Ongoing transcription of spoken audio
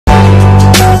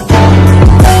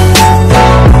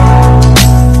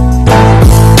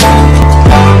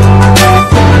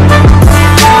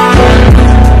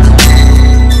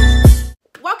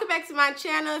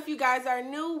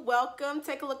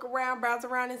take a look around, browse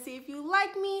around, and see if you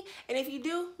like me. And if you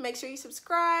do, make sure you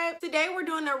subscribe. Today we're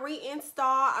doing a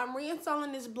reinstall. I'm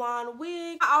reinstalling this blonde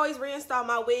wig. I always reinstall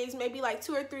my wigs maybe like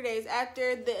 2 or 3 days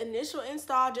after the initial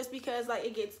install, just because like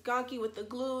it gets gunky with the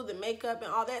glue, the makeup,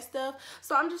 and all that stuff.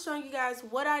 So I'm just showing you guys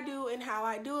what I do and how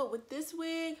I do it with this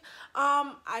wig.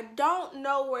 I don't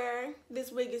know where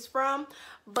this wig is from,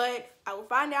 but I will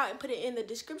find out and put it in the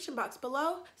description box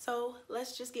below. So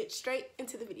let's just get straight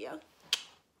into the video.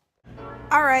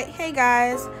 Alright, hey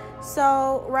guys,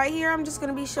 so right here I'm just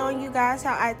going to be showing you guys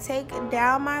how I take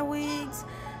down my wigs.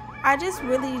 I just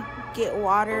really get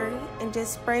water and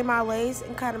just spray my lace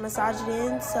and kind of massage it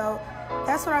in. So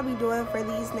that's what I'll be doing for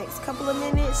these next couple of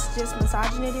minutes, just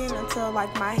massaging it in until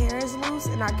like my hair is loose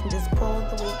and I can just pull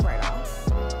the wig right off.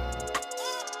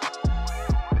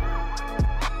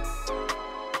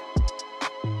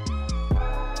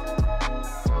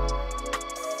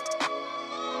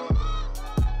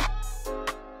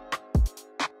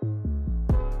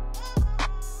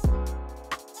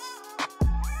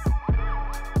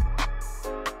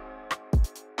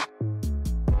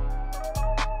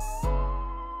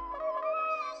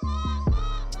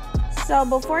 So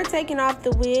before taking off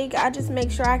the wig, I just make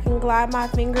sure I can glide my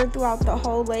finger throughout the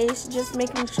whole lace, just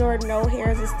making sure no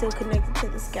hairs is still connected to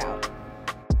the scalp.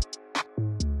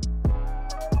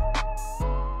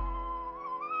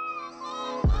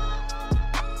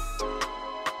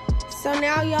 So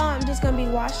now y'all, I'm just going to be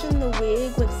washing the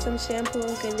wig with some shampoo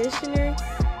and conditioner.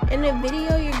 In the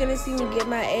video, you're going to see me get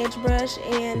my edge brush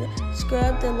and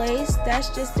scrub the lace.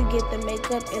 That's just to get the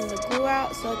makeup and the glue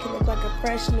out so it can look like a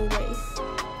fresh new lace.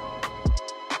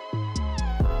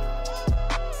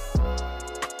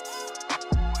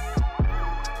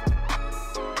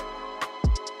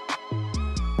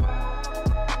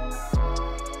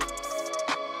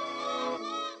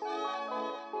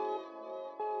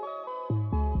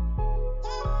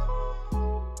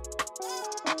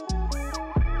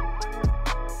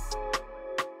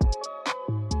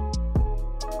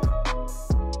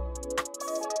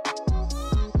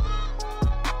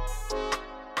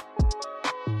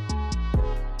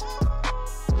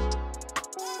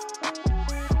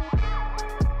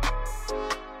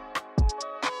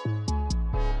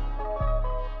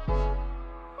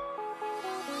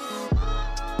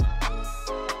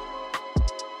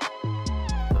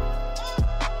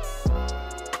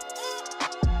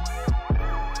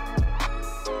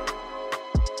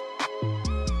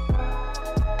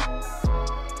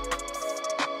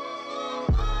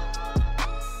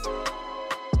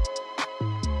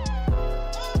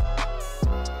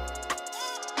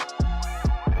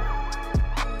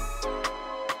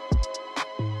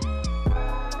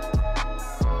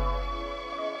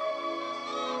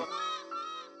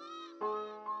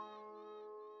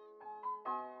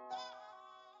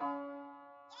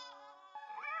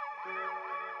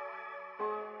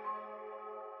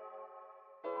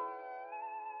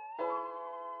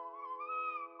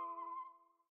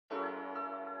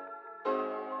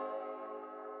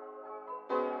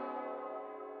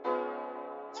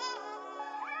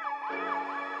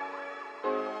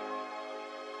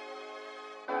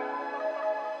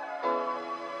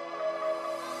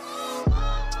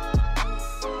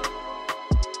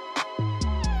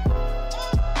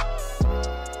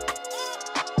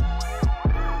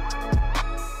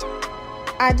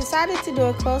 I decided to do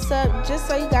a close-up just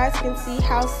so you guys can see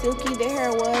how silky the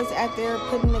hair was after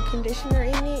putting the conditioner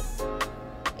in it.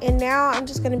 And now I'm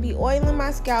just going to be oiling my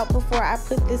scalp before I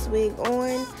put this wig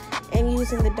on, and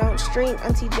using the Don't Shrink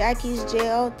Auntie Jackie's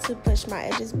gel to push my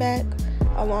edges back,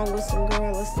 along with some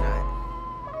Gorilla Snot.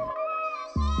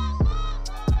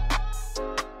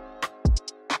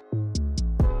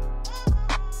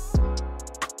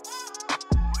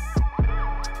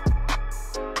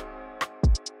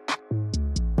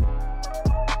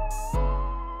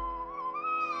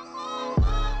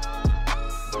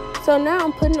 So now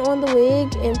I'm putting on the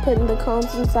wig and putting the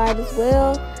combs inside as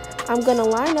well. I'm going to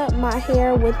line up my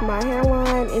hair with my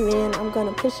hairline, and then I'm going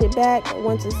to push it back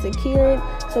once it's secured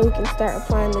so we can start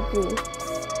applying the glue.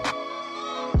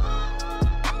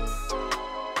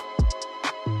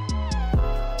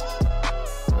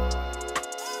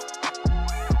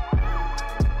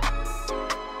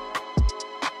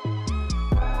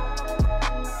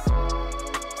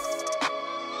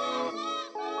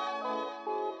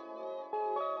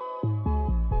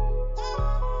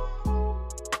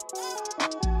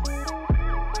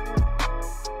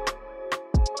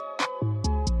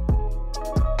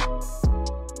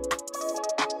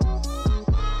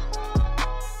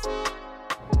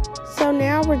 So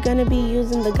now we're going to be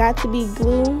using the Got To Be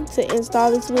glue to install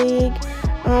this wig.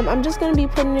 I'm just going to be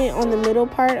putting it on the middle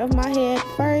part of my head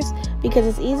first, because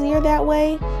it's easier that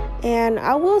way. And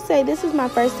I will say this is my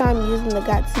first time using the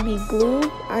Got2b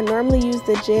glue. I normally use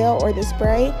the gel or the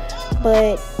spray,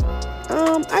 but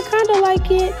I kind of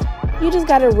like it. You just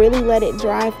got to really let it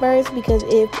dry first, because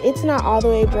if it's not all the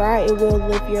way dry, it will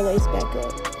lift your lace back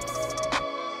up.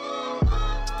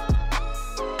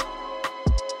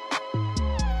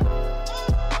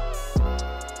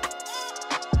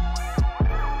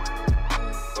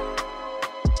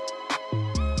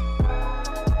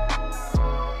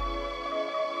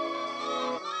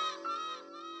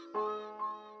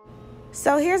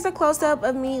 So here's a close-up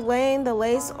of me laying the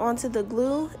lace onto the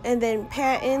glue and then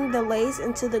patting the lace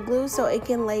into the glue so it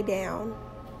can lay down.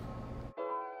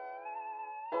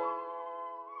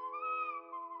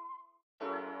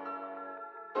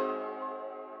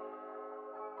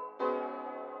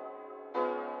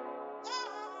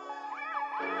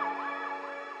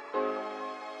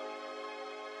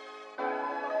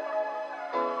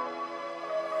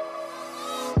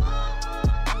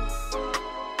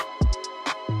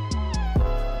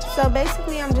 So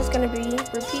basically I'm just going to be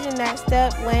repeating that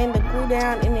step, laying the glue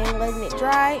down and then letting it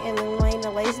dry, and then laying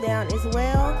the lace down as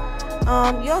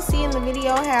well. You'll see in the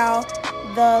video how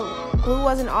the glue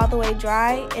wasn't all the way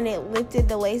dry and it lifted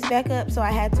the lace back up, so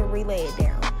I had to relay it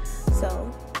down.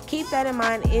 So keep that in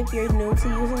mind if you're new to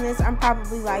using this. I'm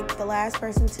probably like the last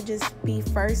person to just be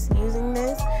first using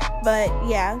this, but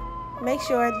yeah, make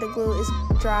sure the glue is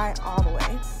dry all the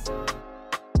way.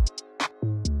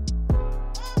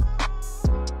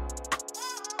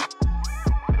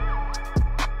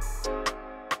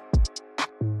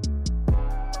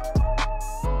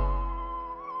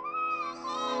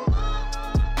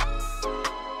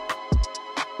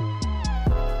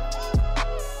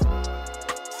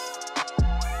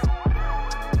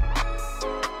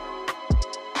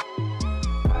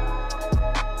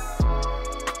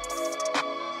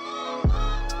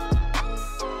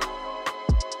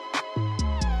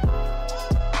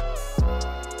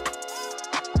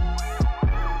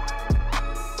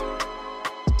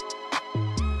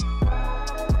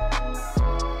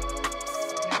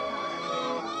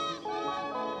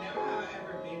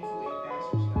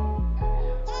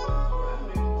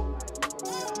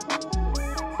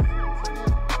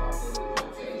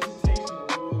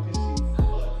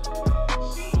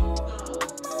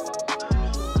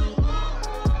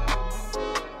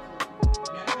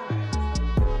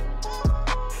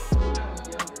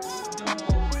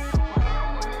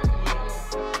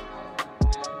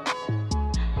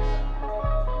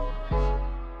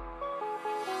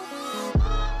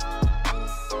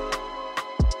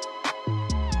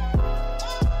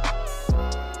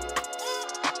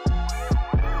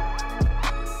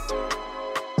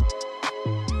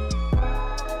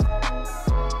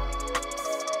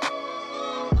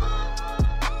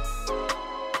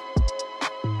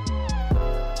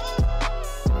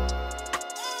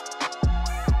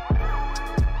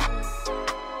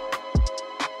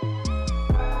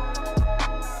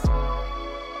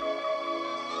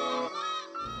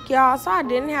 Y'all, so I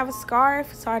didn't have a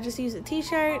scarf, so I just used a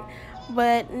t-shirt,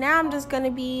 but now I'm just going to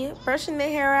be brushing the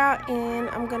hair out, and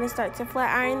I'm going to start to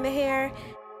flat iron the hair.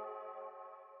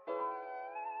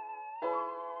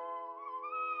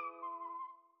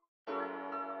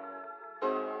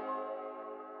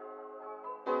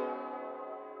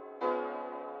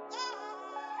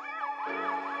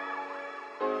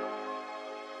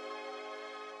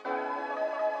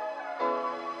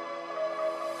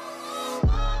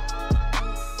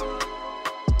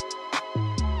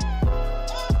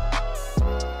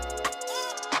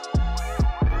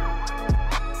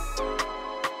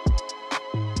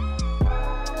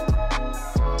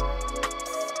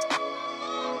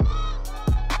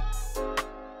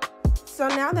 So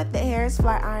now that the hair is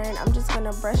flat ironed, I'm just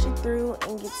going to brush it through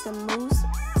and get some mousse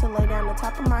to lay down the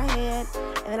top of my head.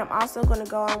 And then I'm also going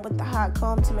to go on with the hot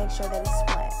comb to make sure that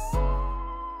it's flat.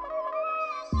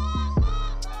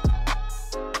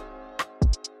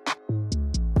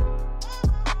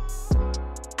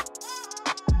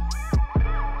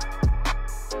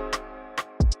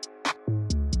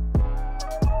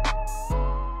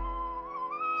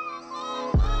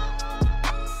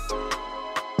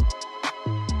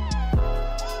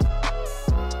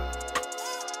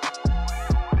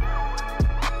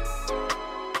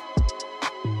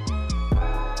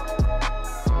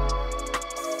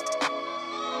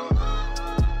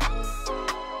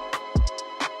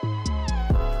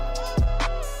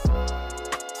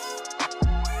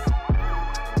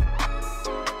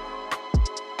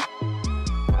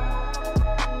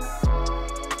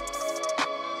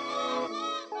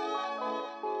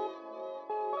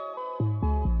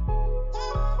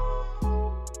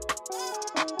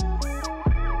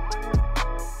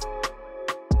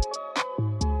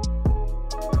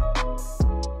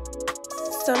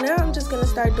 So now I'm just gonna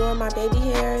start doing my baby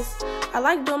hairs. I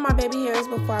like doing my baby hairs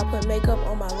before I put makeup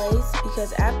on my lace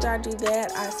because after I do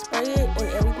that, I spray it and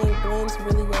everything blends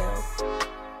really well.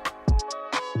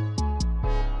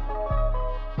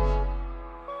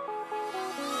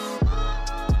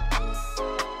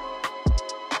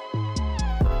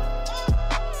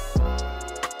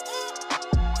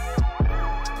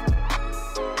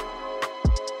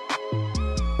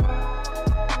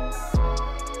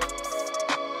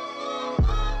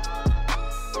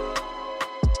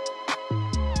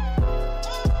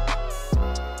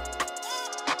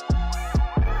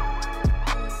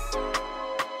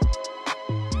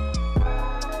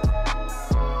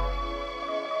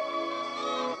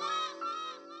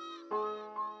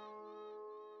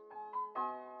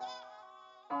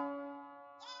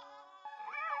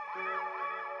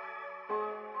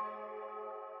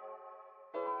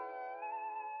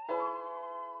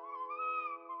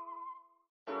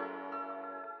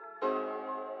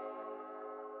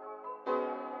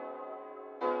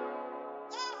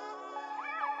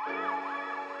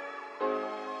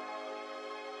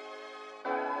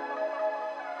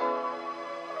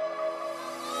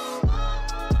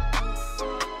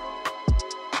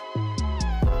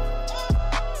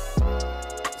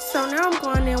 So now I'm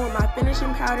going in with my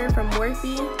finishing powder from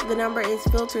Morphe. The number is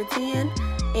Filter 10,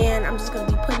 and I'm just going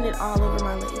to be putting it all over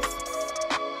my lace.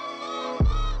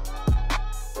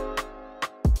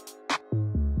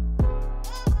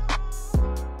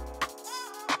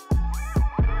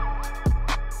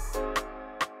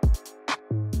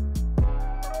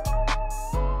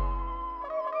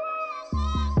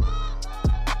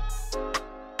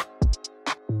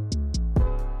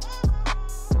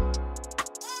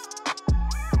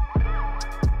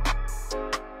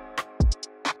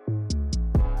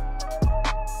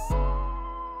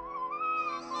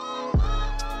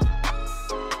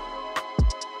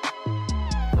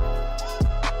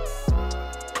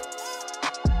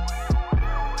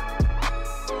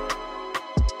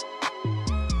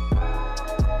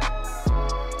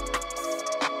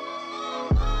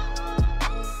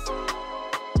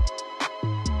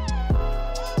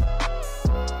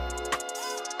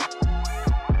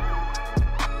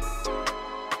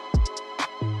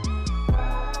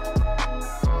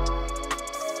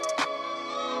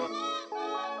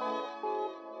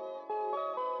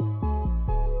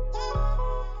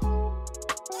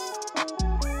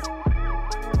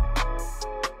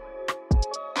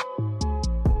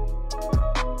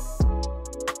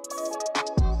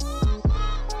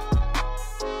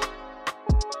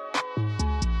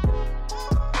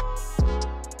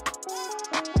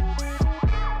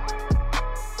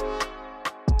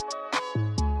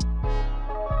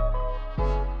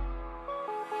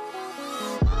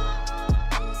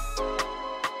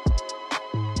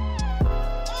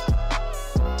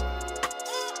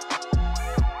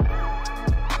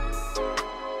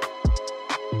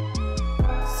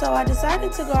 So I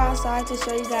decided to go outside to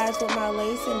show you guys what my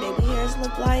lace and baby hairs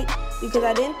look like because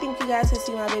I didn't think you guys could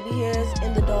see my baby hairs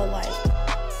in the dull light.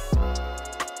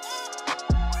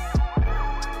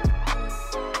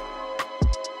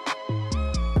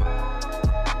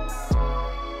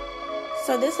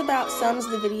 So this about sums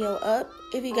the video up.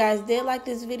 If you guys did like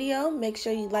this video, make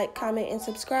sure you like, comment, and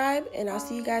subscribe, and I'll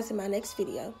see you guys in my next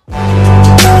video.